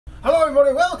Hello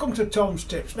everybody, welcome to Tom's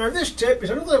Tips. Now this tip is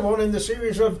another one in the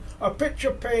series of A Picture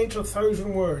Paints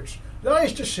 1,000 Words. That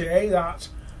is to say that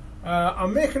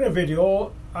I'm making a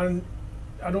video and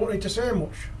I don't need to say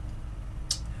much.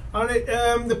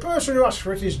 And the person who asked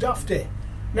for it is Dafty.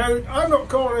 Now I'm not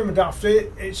calling him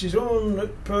Dafty, it's his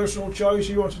own personal choice.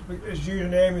 He wanted his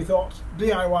username, he thought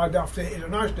DIY Dafty is a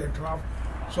nice name to have,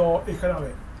 so he can have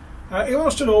it. He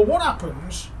wants to know what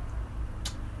happens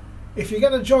if you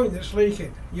get a joint that's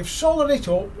leaking. You've soldered it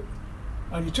up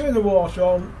and you turn the water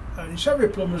on and it's every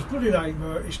plumber's bloody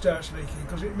nightmare, it starts leaking,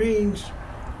 because it means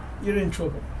you're in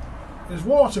trouble. There's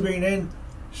water being in,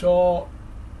 so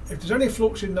if there's any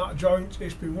flux in that joint,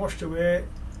 it's been washed away.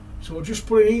 So just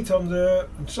putting heat on there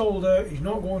and solder is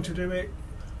not going to do it.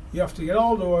 You have to get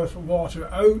all the water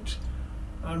out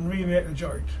and remake the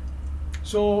joint.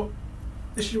 So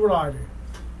this is what I do.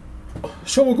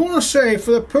 So we're going to say,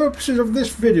 for the purposes of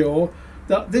this video,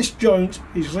 that this joint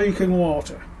is leaking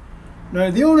water. Now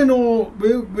we know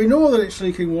that it's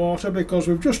leaking water because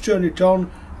we've just turned it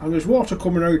on and there's water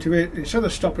coming out of it. Instead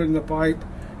of stopping in the pipe,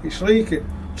 it's leaking.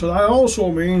 So that also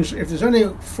means if there's any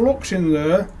flux in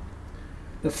there,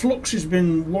 the flux has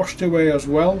been washed away as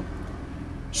well.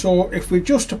 So if we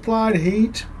just applied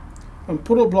heat and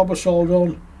put a blob of solder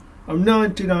on, I'm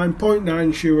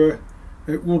 99.9 sure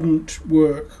it wouldn't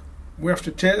work. We have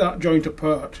to take that joint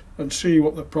apart and see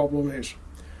what the problem is.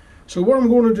 So what I'm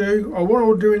going to do, or what I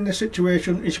would do in this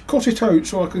situation, is cut it out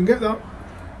so I can get that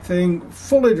thing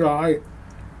fully dry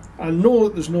and know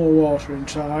that there's no water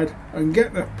inside, and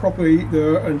get the proper heat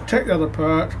there and take that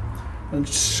apart and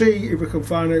see if we can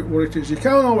find out what it is. You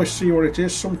can't always see what it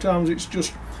is. Sometimes it's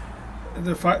just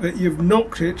the fact that you've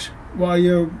knocked it while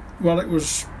it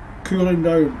was cooling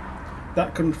down.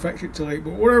 That can affect it to leak,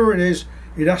 but whatever it is,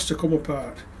 it has to come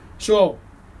apart. So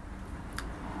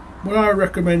what I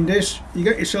recommend is you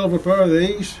get yourself a pair of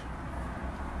these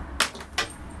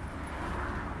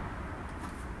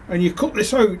and you cut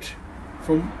this out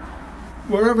from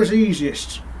wherever's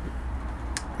easiest.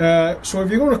 So if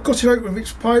you're going to cut it out with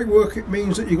its pipe work, it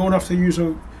means that you're going to have to use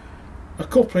a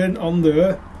coupling on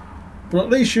there, but at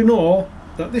least you know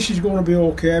that this is going to be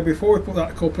okay. Before we put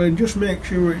that coupling, just make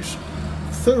sure it's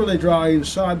thoroughly dry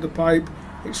inside the pipe,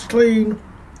 it's clean,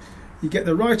 you get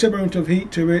the right amount of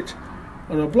heat to it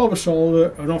and a blob of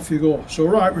solder, and off you go. So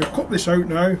right, we've cut this out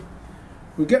now,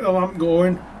 we'll get the lamp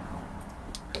going,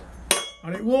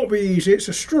 and it won't be easy, it's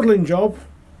a struggling job.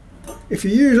 If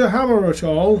you use a hammer at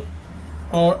all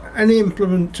or any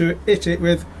implement to hit it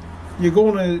with, you're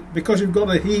going to, because you've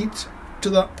got a heat to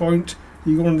that point,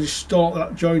 you're going to distort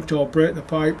that joint or break the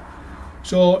pipe.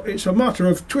 So it's a matter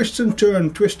of twist and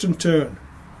turn, twist and turn.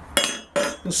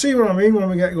 You'll see what I mean when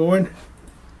we get going.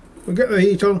 We'll get the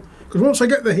heat on, because once I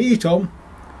get the heat on,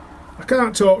 I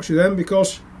can't talk to you then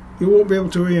because you won't be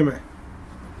able to hear me.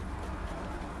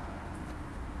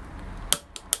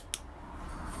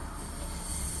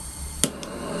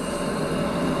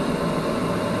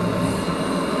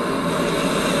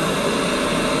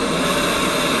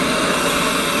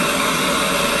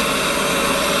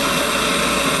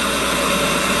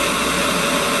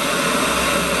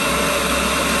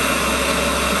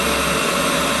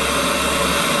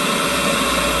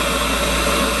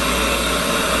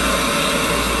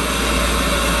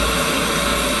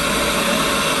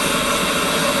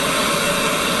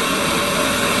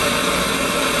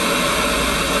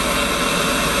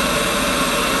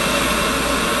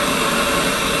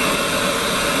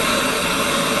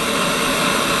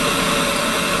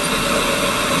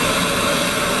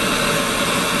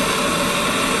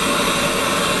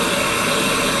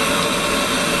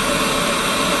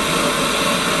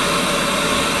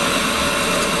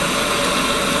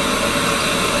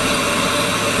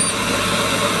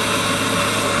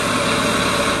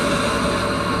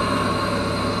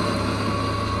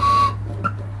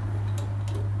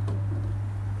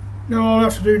 Now all I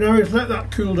have to do now is let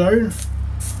that cool down,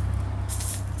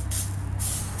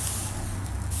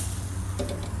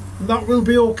 and that will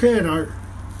be okay now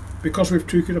because we've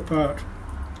took it apart.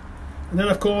 And then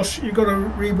of course you've got to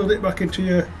rebuild it back into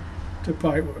your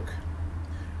pipe work.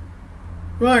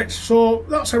 Right, so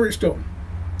that's how it's done.